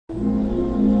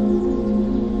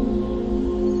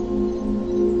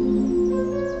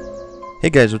Hey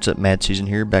guys, what's up? MadSeason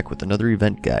here, back with another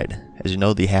event guide. As you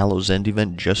know, the Hallow's End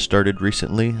event just started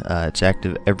recently. It's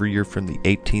active every year from the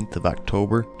 18th of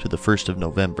October to the 1st of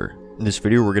November. In this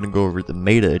video, we're going to go over the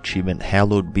meta achievement,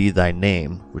 Hallowed Be Thy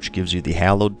Name, which gives you the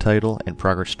Hallowed title and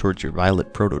progress towards your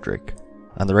Violet Proto-Drake.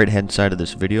 On the right hand side of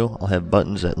this video, I'll have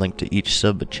buttons that link to each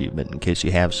sub-achievement in case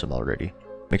you have some already.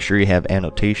 Make sure you have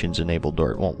annotations enabled or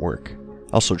it won't work.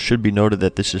 Also, it should be noted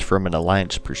that this is from an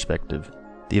Alliance perspective.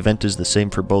 The event is the same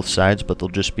for both sides, but they'll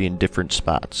just be in different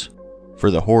spots. For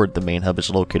the Horde, the main hub is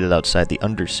located outside the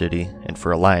Undercity, and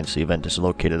for Alliance, the event is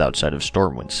located outside of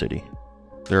Stormwind City.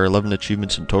 There are 11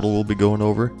 achievements in total we'll be going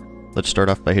over. Let's start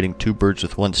off by hitting two birds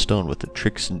with one stone with the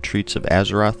Tricks and Treats of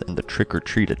Azeroth and the Trick or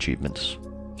Treat achievements.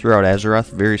 Throughout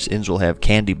Azeroth, various inns will have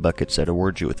candy buckets that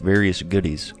award you with various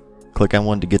goodies. Click on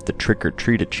one to get the Trick or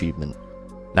Treat achievement.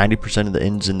 90% of the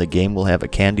inns in the game will have a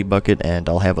candy bucket, and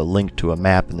I'll have a link to a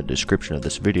map in the description of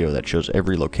this video that shows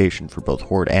every location for both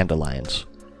Horde and Alliance.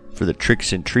 For the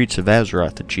Tricks and Treats of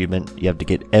Azeroth achievement, you have to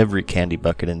get every candy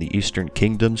bucket in the Eastern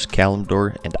Kingdoms,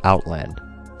 Kalimdor, and Outland.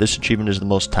 This achievement is the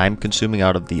most time consuming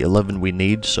out of the 11 we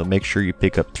need, so make sure you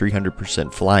pick up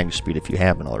 300% flying speed if you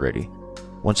haven't already.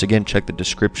 Once again, check the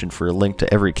description for a link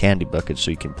to every candy bucket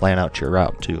so you can plan out your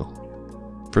route too.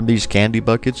 From these candy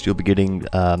buckets, you'll be getting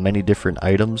many different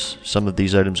items. Some of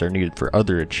these items are needed for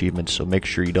other achievements, so make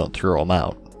sure you don't throw them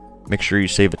out. Make sure you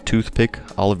save a toothpick,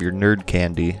 all of your N.E.R.D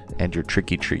candy, and your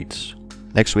tricky treats.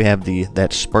 Next we have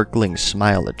that Sparkling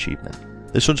Smile achievement.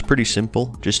 This one's pretty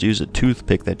simple. Just use a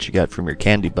toothpick that you got from your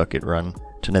candy bucket run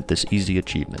to net this easy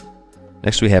achievement.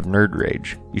 Next we have N.E.R.D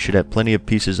Rage. You should have plenty of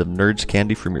pieces of N.E.R.D's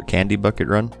candy from your candy bucket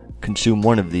run. Consume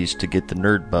one of these to get the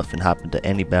N.E.R.D buff and hop into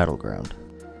any battleground.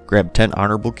 Grab 10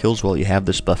 honorable kills while you have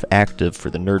this buff active for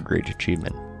the N.E.R.D Rage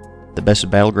achievement. The best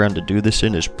battleground to do this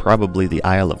in is probably the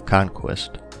Isle of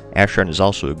Conquest. Ashran is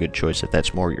also a good choice if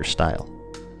that's more your style.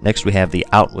 Next we have the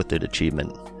Out With It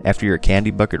achievement. After your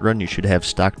candy bucket run, you should have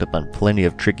stocked up on plenty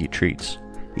of tricky treats.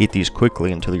 Eat these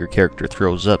quickly until your character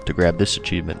throws up to grab this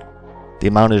achievement. The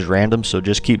amount is random, so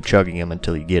just keep chugging them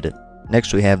until you get it.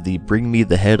 Next we have the Bring Me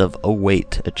the Head of Oh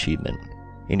Wait achievement.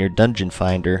 In your dungeon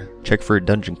finder, check for a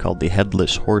dungeon called the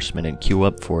Headless Horseman and queue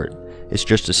up for it. It's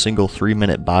just a single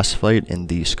 3-minute boss fight in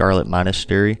the Scarlet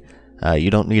Monastery. You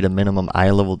don't need a minimum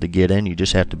eye level to get in, you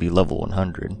just have to be level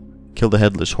 100. Kill the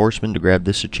Headless Horseman to grab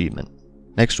this achievement.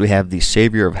 Next we have the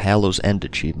Savior of Hallow's End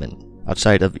achievement.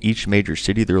 Outside of each major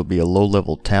city there will be a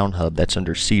low-level town hub that's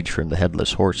under siege from the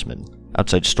Headless Horseman.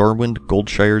 Outside Stormwind,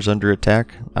 Goldshire is under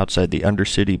attack. Outside the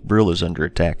Undercity, Brill is under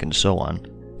attack, and so on.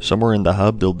 Somewhere in the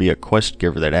hub there'll be a quest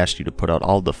giver that asks you to put out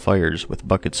all the fires with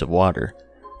buckets of water.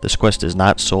 This quest is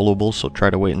not soloable, so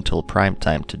try to wait until prime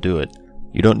time to do it.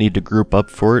 You don't need to group up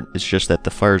for it, it's just that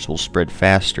the fires will spread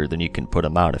faster than you can put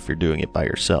them out if you're doing it by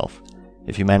yourself.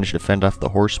 If you manage to fend off the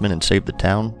horsemen and save the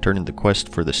town, turn in the quest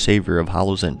for the Savior of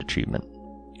Hallow's End achievement.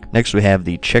 Next we have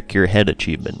the Check Your Head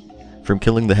achievement. From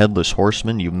killing the Headless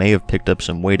Horseman, you may have picked up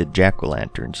some weighted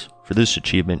jack-o'-lanterns. For this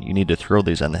achievement, you need to throw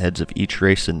these on the heads of each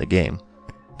race in the game.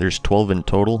 There's 12 in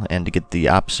total, and to get the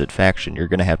opposite faction, you're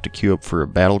going to have to queue up for a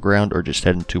battleground or just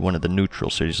head into one of the neutral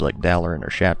cities like Dalaran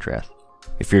or Shattrath.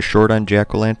 If you're short on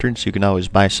jack-o'-lanterns, you can always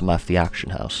buy some off the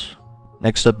auction house.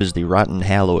 Next up is the Rotten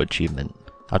Hallow achievement.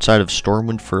 Outside of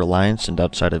Stormwind for Alliance and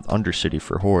outside of Undercity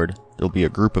for Horde, there'll be a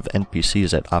group of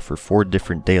NPCs that offer 4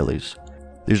 different dailies.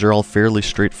 These are all fairly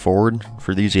straightforward.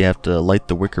 For these you have to light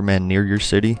the Wicker Man near your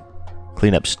city,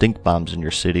 clean up stink bombs in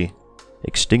your city,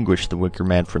 extinguish the Wicker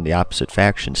Man from the opposite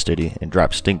faction city, and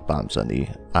drop stink bombs on the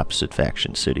opposite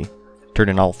faction city. Turn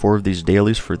in all 4 of these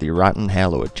dailies for the Rotten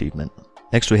Hallow achievement.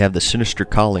 Next we have the Sinister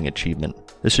Calling achievement.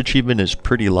 This achievement is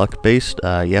pretty luck based.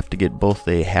 You have to get both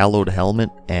a Hallowed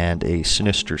helmet and a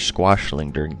Sinister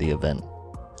Squashling during the event.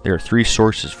 There are 3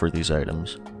 sources for these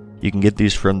items. You can get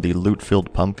these from the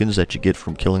loot-filled pumpkins that you get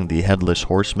from killing the Headless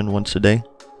Horseman once a day.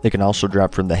 They can also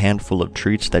drop from the handful of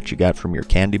treats that you got from your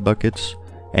candy buckets.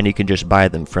 And you can just buy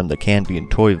them from the candy and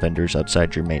toy vendors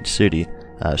outside your main city,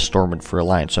 Stormwind for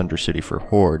Alliance, Undercity for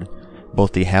Horde.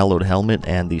 Both the Hallowed helmet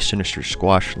and the Sinister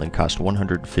Squashling cost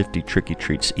 150 tricky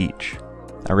treats each.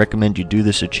 I recommend you do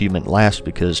this achievement last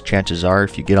because chances are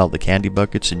if you get all the candy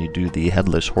buckets and you do the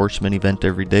Headless Horseman event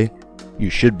every day, you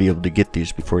should be able to get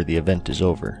these before the event is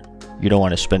over. You don't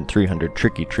want to spend 300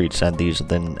 tricky treats on these and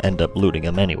then end up looting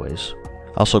them anyways.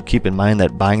 Also keep in mind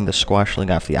that buying the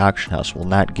Squashling off the auction house will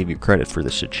not give you credit for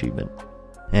this achievement.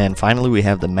 And finally we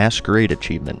have the Masquerade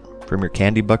achievement. From your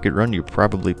candy bucket run you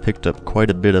probably picked up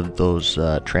quite a bit of those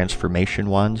transformation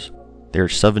wands. There are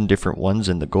 7 different ones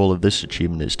and the goal of this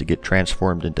achievement is to get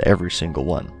transformed into every single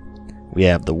one. We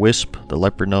have the Wisp, the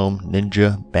Leper Gnome,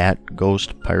 Ninja, Bat,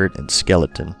 Ghost, Pirate, and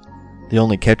Skeleton. The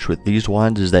only catch with these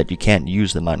wands is that you can't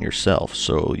use them on yourself,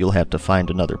 so you'll have to find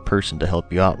another person to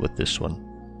help you out with this one.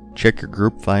 Check your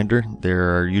group finder.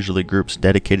 There are usually groups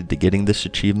dedicated to getting this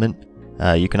achievement.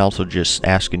 You can also just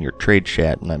ask in your trade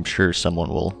chat, and I'm sure someone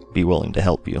will be willing to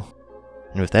help you.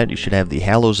 And with that, you should have the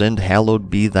Hallow's End Hallowed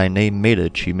Be Thy Name meta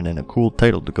achievement and a cool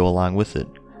title to go along with it.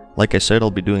 Like I said,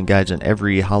 I'll be doing guides on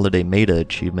every holiday meta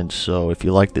achievement, so if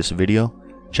you like this video,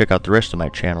 check out the rest of my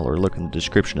channel or look in the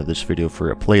description of this video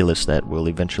for a playlist that will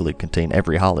eventually contain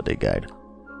every holiday guide.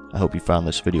 I hope you found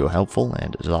this video helpful,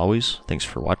 and as always, thanks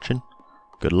for watching,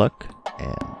 good luck,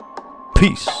 and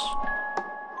peace!